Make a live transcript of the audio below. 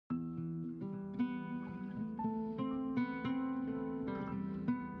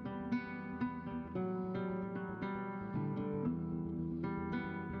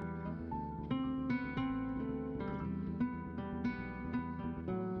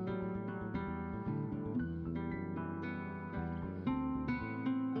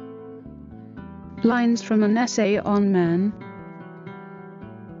Lines from an essay on man.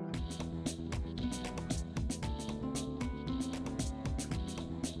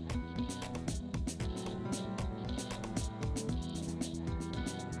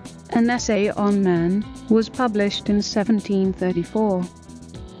 An essay on man was published in 1734.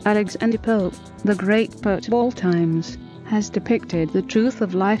 Alexander Pope, the great poet of all times, has depicted the truth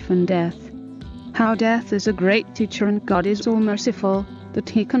of life and death. How death is a great teacher and God is all merciful, that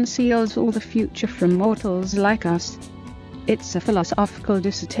he conceals all the future from mortals like us. It's a philosophical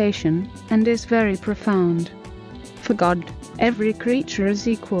dissertation, and is very profound. For God, every creature is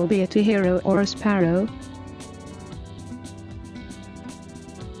equal, be it a hero or a sparrow.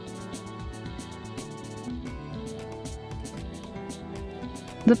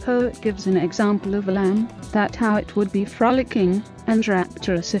 The poet gives an example of a lamb, that how it would be frolicking and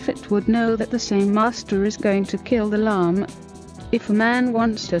rapturous if it would know that the same master is going to kill the lamb. If a man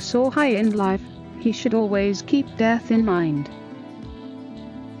wants to soar high in life, he should always keep death in mind.